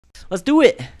Let's do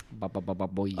it.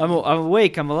 Boy. I'm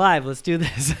awake. I'm alive. Let's do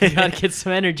this. I gotta get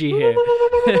some energy here.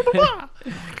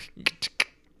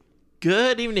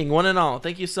 Good evening, one and all.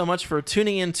 Thank you so much for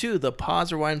tuning into the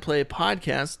Pause, Rewind, Play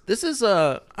podcast. This is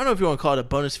I don't know if you want to call it a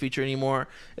bonus feature anymore.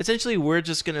 Essentially, we're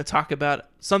just going to talk about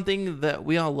something that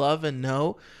we all love and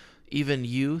know, even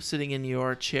you sitting in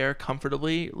your chair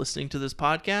comfortably listening to this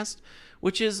podcast,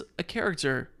 which is a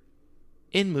character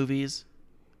in movies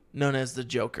known as the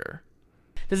Joker.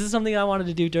 This is something I wanted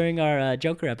to do during our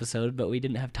Joker episode, but we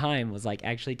didn't have time, was like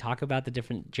actually talk about the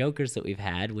different Jokers that we've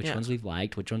had, which ones we've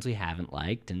liked, which ones we haven't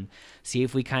liked, and see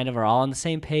if we kind of are all on the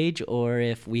same page or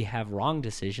if we have wrong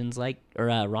decisions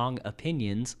or wrong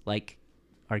opinions like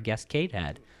our guest Kate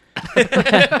had.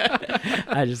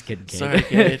 I'm just kidding, Kate. Sorry,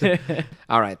 Kate.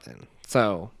 All right, then.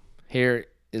 So here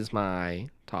is my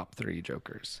top 3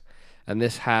 Jokers. And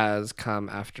this has come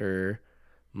after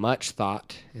much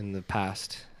thought in the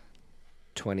past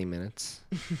 20 minutes.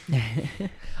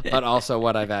 But also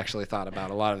what I've actually thought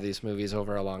about a lot of these movies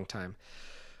over a long time.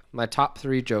 My top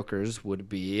 3 Jokers would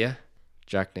be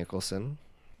Jack Nicholson.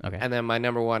 Okay. And then my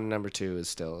number 1 and number 2 is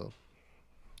still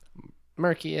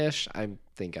murky-ish. I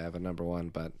think I have a number 1,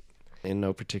 but in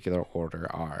no particular order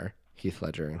are Heath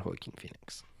Ledger and Joaquin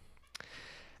Phoenix.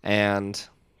 And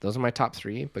those are my top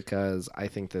 3 because I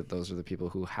think that those are the people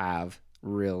who have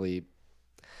really...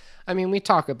 I mean, we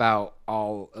talk about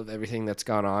all of everything that's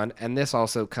gone on, and this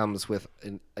also comes with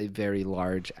a very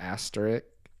large asterisk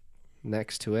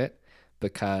next to it,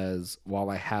 because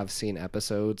while I have seen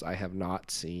episodes, I have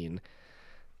not seen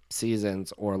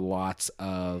seasons or lots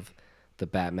of the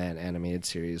Batman animated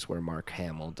series where Mark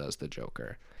Hamill does the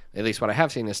Joker. At least what I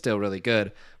have seen is still really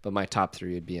good, but my top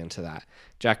 3 would be into that.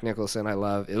 Jack Nicholson, I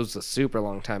love. It was a super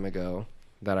long time ago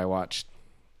that I watched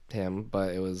him,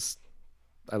 but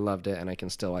I loved it, and I can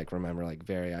still remember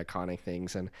very iconic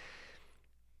things and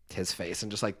his face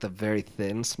and just the very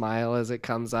thin smile as it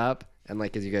comes up, and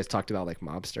as you guys talked about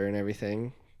Mobster and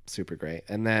everything, super great.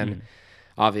 And then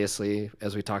obviously,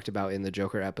 as we talked about in the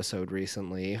Joker episode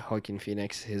recently, Joaquin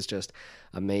Phoenix is just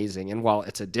amazing. And while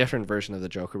it's a different version of the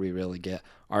Joker, we really get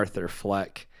Arthur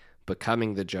Fleck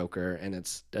becoming the Joker, and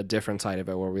it's a different side of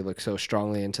it where we look so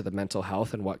strongly into the mental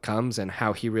health and what comes and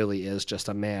how he really is just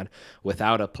a man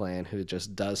without a plan who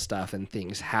just does stuff and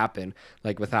things happen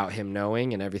without him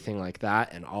knowing and everything like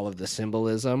that, and all of the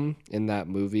symbolism in that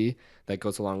movie that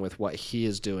goes along with what he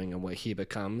is doing and what he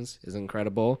becomes is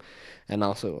incredible. And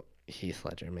also Heath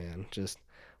Ledger, man, just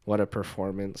what a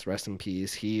performance. Rest in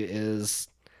peace. He is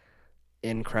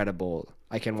incredible.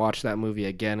 I can watch that movie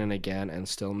again and again and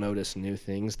still notice new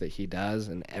things that he does,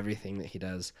 and everything that he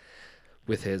does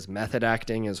with his method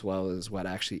acting as well as what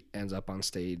actually ends up on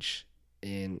stage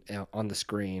on the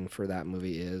screen for that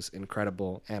movie is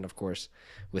incredible. And of course,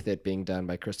 with it being done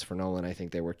by Christopher Nolan, I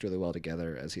think they worked really well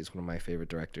together, as he's one of my favorite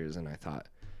directors, and I thought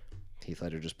Heath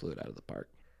Ledger just blew it out of the park.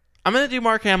 I'm going to do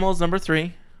Mark Hamill as number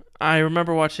 3. I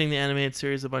remember watching the animated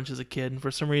series a bunch as a kid, and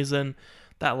for some reason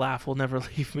that laugh will never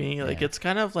leave me. It's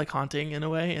kind of haunting in a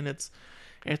way, and it's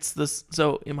this.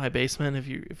 So in my basement,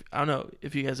 if I don't know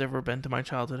if you guys ever been to my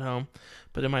childhood home,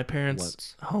 but in my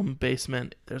parents' home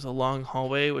basement, there's a long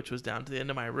hallway which was down to the end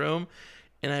of my room,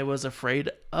 and I was afraid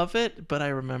of it. But I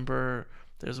remember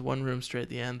there's one room straight at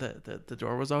the end that the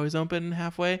door was always open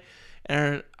halfway,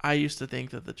 and I used to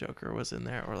think that the Joker was in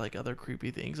there or other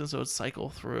creepy things, and so it'd cycle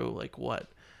through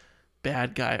what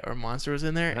bad guy or monster was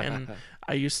in there, and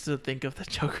I used to think of the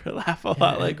Joker laugh a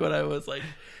lot when I was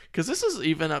because this is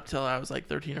even up till I was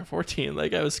 13 or 14,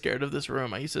 I was scared of this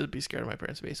room. I used to be scared of my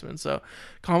parents' basement. So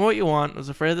call me what you want, I was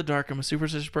afraid of the dark. I'm a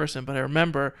superstitious person, but I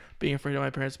remember being afraid of my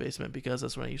parents' basement because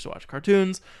that's when I used to watch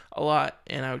cartoons a lot,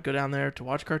 and I would go down there to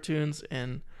watch cartoons.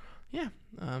 And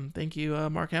thank you,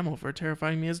 Mark Hamill, for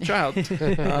terrifying me as a child,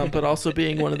 but also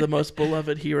being one of the most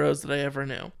beloved heroes that I ever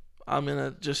knew. I'm going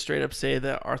to just straight up say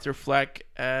that Arthur Fleck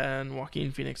and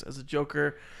Joaquin Phoenix as a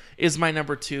Joker is my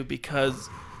number 2 because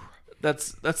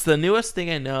that's the newest thing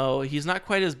I know. He's not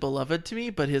quite as beloved to me,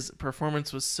 but his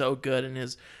performance was so good, and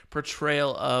his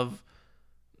portrayal of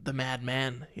the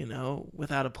madman,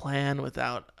 without a plan,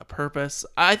 without a purpose.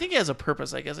 I think he has a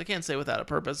purpose, I guess. I can't say without a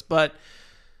purpose, but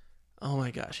oh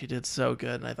my gosh, he did so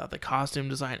good. And I thought the costume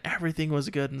design, everything was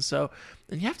good. And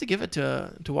you have to give it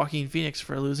to Joaquin Phoenix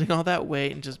for losing all that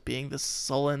weight and just being this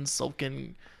sullen,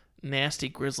 sulking, nasty,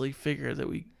 grisly figure that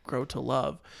we grow to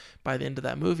love by the end of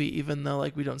that movie. Even though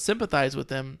we don't sympathize with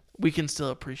him, we can still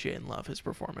appreciate and love his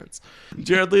performance.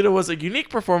 Jared Leto was a unique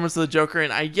performance of the Joker,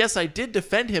 and I did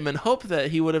defend him and hope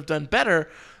that he would have done better.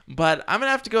 But I'm going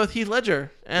to have to go with Heath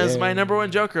Ledger as my number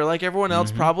 1 Joker, like everyone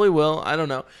else probably will. I don't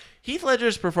know. Heath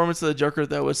Ledger's performance of the Joker,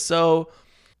 though, was so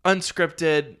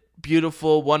unscripted,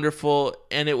 beautiful, wonderful,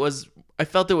 and I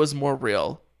felt it was more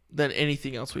real than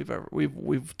anything else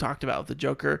we've talked about with the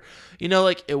Joker. You know,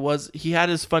 like he had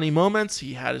his funny moments,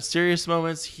 he had his serious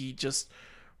moments, he just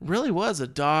really was a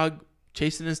dog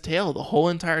chasing his tail the whole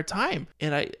entire time.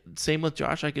 And same with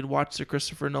Josh, I could watch the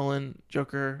Christopher Nolan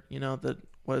Joker, you know, the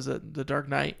Dark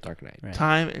Knight, right.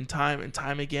 time and time and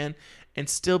time again, and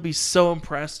still be so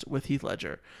impressed with Heath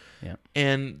Ledger. Yeah.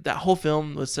 And that whole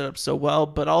film was set up so well,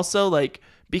 but also like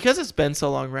because it's been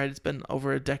so long, right? It's been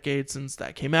over a decade since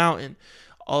that came out, and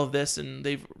all of this, and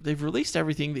they've released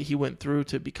everything that he went through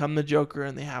to become the Joker,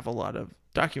 and they have a lot of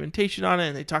documentation on it,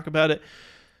 and they talk about it.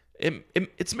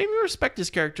 It's made me respect his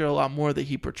character a lot more that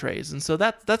he portrays, and so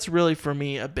that's really for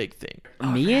me a big thing.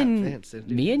 Me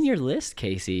and your list,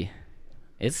 Casey,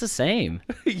 it's the same.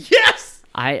 Yes.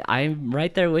 I'm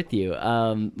right there with you.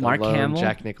 Mark Hamill,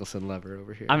 Jack Nicholson lover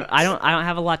over here. I don't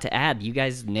have a lot to add. You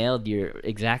guys nailed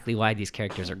exactly why these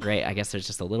characters are great. I guess there's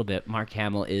just a little bit. Mark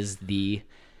Hamill is the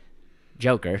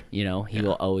Joker. You know, he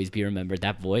will always be remembered.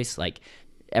 That voice, like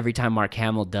every time Mark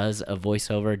Hamill does a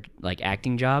voiceover like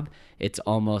acting job, it's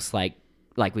almost like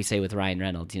we say with Ryan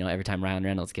Reynolds. You know, every time Ryan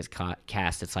Reynolds gets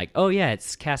cast, it's like, oh yeah,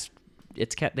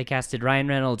 they casted Ryan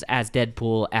Reynolds as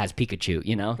Deadpool as Pikachu,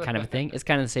 you know, kind of a thing. It's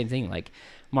kind of the same thing. Like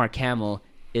Mark Hamill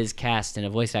is cast in a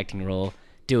voice acting role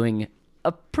doing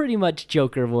a pretty much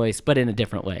Joker voice, but in a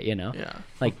different way, you know? Yeah.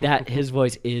 Like that, his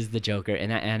voice is the Joker,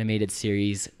 and that animated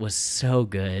series was so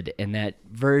good, and that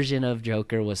version of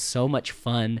Joker was so much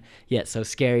fun, yet so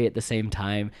scary at the same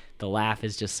time. The laugh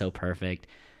is just so perfect.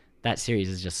 That series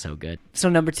is just so good. So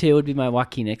number 2 would be my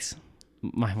Joaquinix.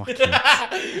 Joaquinix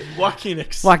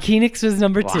was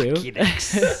number 2.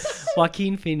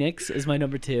 Joaquin Phoenix is my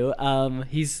number 2.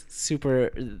 He's super.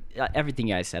 Everything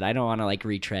you guys said. I don't want to like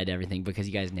retread everything because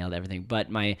you guys nailed everything. But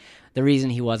the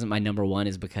reason he wasn't my number 1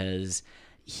 is because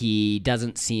he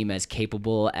doesn't seem as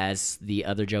capable as the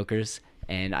other Jokers,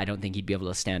 and I don't think he'd be able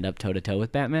to stand up toe to toe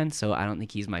with Batman. So I don't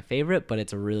think he's my favorite. But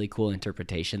it's a really cool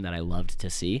interpretation that I loved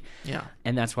to see. Yeah,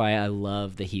 and that's why I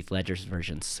love the Heath Ledger's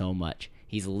version so much.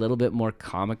 He's a little bit more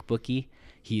comic booky.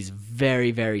 He's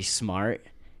very, very smart,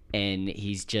 and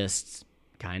he's just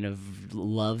kind of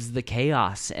loves the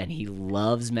chaos, and he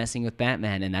loves messing with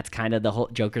Batman, and that's kind of the whole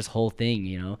Joker's whole thing,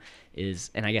 you know.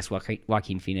 And I guess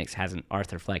Joaquin Phoenix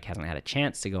Arthur Fleck hasn't had a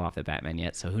chance to go off the Batman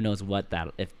yet, so who knows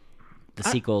if the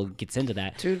sequel gets into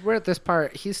that. Dude, we're at this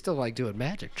part. He's still like doing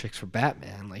magic tricks for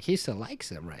Batman. Like he still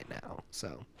likes him right now.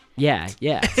 So. Yeah.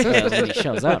 So when he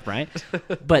shows up, right?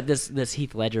 But this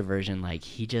Heath Ledger version, like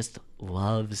he just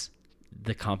loves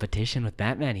the competition with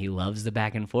Batman. He loves the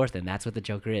back and forth, and that's what the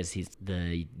Joker is. He's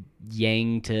the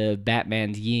yang to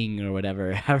Batman's yin, or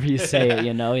whatever, however you say it.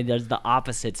 You know, and there's the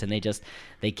opposites, and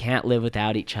they can't live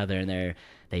without each other, and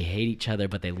they hate each other,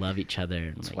 but they love each other.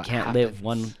 And they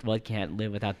can't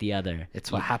live without the other.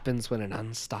 It's what happens when an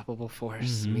unstoppable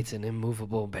force meets an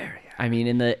immovable barrier. I mean,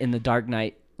 in the Dark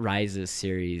Knight Rises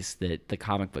series, the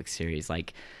comic book series,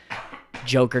 like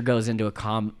Joker goes into a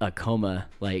coma,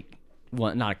 like,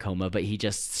 well, not a coma, but he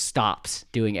just stops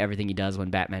doing everything he does when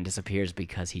Batman disappears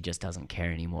because he just doesn't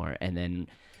care anymore. And then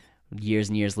years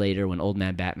and years later, when old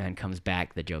man Batman comes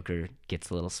back, the Joker gets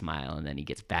a little smile, and then he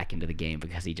gets back into the game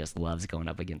because he just loves going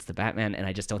up against the Batman. And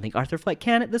I just don't think Arthur Fleck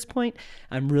can at this point.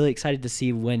 I'm really excited to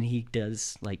see when he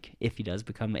does, like, if he does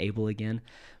become able again.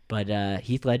 But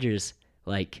Heath Ledger's,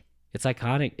 like, it's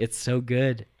iconic. It's so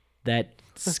good. That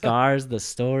scars, the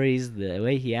stories, the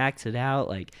way he acts it out,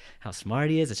 like how smart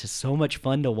he is. It's just so much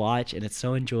fun to watch, and it's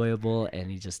so enjoyable,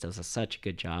 and he just does such a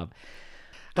good job.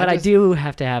 But I do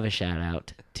have to have a shout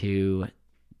out to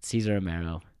Cesar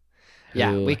Romero.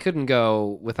 Yeah, we couldn't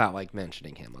go without like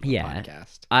mentioning him on the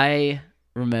podcast. I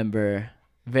remember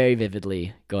very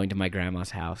vividly going to my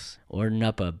grandma's house, ordering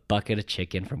up a bucket of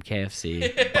chicken from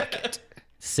KFC,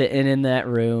 sitting in that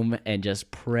room and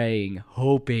just praying,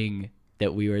 hoping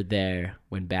that we were there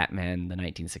when Batman, the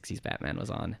 1960s Batman,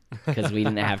 was on, because we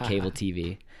didn't have cable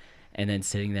TV. And then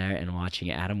sitting there and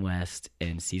watching Adam West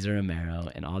and Cesar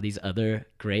Romero and all these other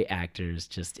great actors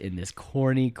just in this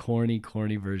corny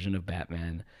version of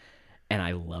Batman. And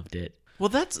I loved it. Well,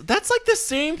 that's like the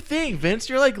same thing, Vince.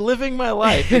 You're like living my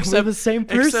life. Except the same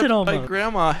person almost. My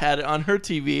grandma had it on her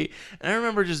TV, and I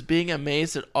remember just being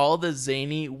amazed at all the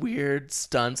zany, weird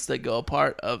stunts that go a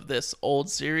part of this old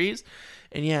series.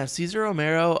 And yeah, Cesar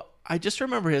Romero, I just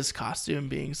remember his costume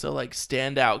being so like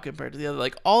stand out compared to the other.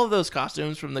 Like all of those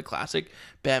costumes from the classic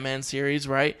Batman series,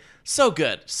 right? So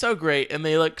good, so great, and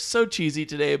they look so cheesy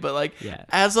today. But like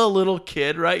as a little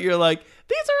kid, right, you're like,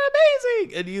 these are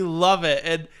amazing, and you love it.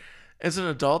 And as an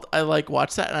adult, I like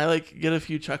watch that and I like get a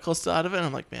few chuckles out of it. And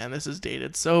I'm like, man, this is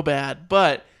dated so bad.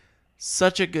 But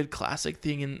such a good classic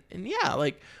thing, and yeah,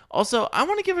 like also I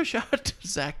want to give a shout out to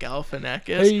Zach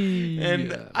Galifianakis,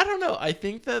 and I don't know, I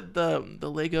think that the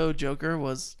Lego Joker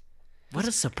was what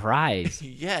a surprise.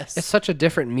 yes, It's such a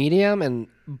different medium,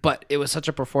 but it was such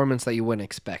a performance that you wouldn't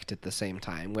expect at the same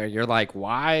time, where you're like,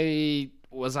 why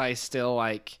was I still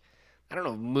like, I don't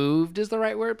know, moved is the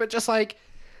right word, but just like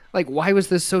why was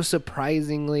this so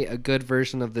surprisingly a good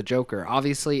version of the Joker?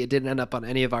 Obviously, it didn't end up on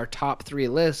any of our top 3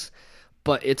 lists,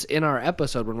 but it's in our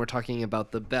episode when we're talking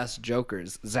about the best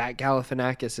Jokers. Zach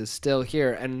Galifianakis is still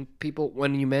here, and people,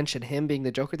 when you mention him being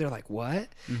the Joker, they're like, what?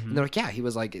 Mm-hmm. And they're like, yeah, he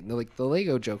was like the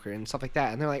Lego Joker and stuff like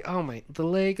that. And they're like, oh my, the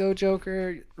Lego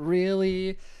Joker,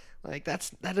 really? Like,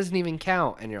 that doesn't even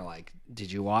count. And you're like,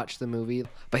 did you watch the movie?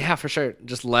 But yeah, for sure,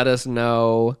 just let us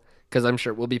know, because I'm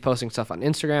sure we'll be posting stuff on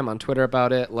Instagram, on Twitter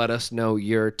about it. Let us know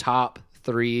your top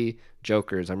 3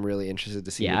 Jokers. I'm really interested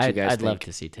to see what you guys think. I'd love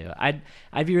to see too. I'd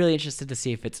be really interested to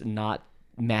see if it's not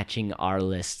matching our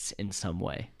lists in some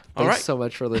way. Thanks so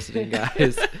much for listening,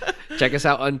 guys. Check us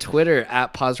out on Twitter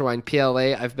at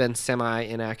PausRewindPLA. I've been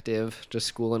semi-inactive, just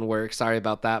school and work. Sorry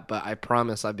about that, but I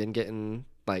promise I've been getting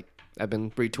I've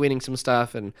been retweeting some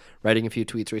stuff and writing a few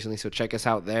tweets recently, so check us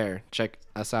out there. Check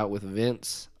us out with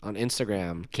Vince on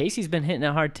Instagram. Casey's been hitting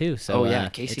it hard too. So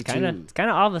Casey too. It's kind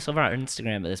of all of us over on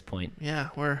Instagram at this point. Yeah,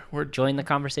 we're join the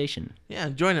conversation. Yeah,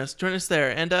 join us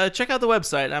there, and check out the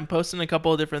website. I'm posting a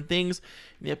couple of different things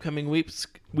in the upcoming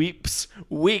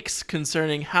weeks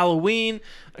concerning Halloween.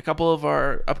 A couple of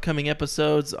our upcoming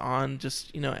episodes on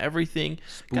just everything.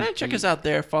 Kind of check us out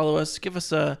there. Follow us. Give us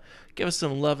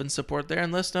some love and support there,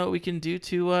 and let us know what we can do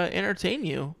to entertain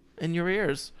you in your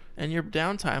ears and your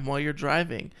downtime while you're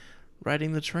driving,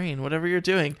 riding the train, whatever you're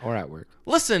doing. Or at work.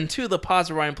 Listen to the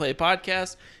Pause, Rewind, Play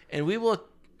podcast, and we will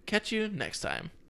catch you next time.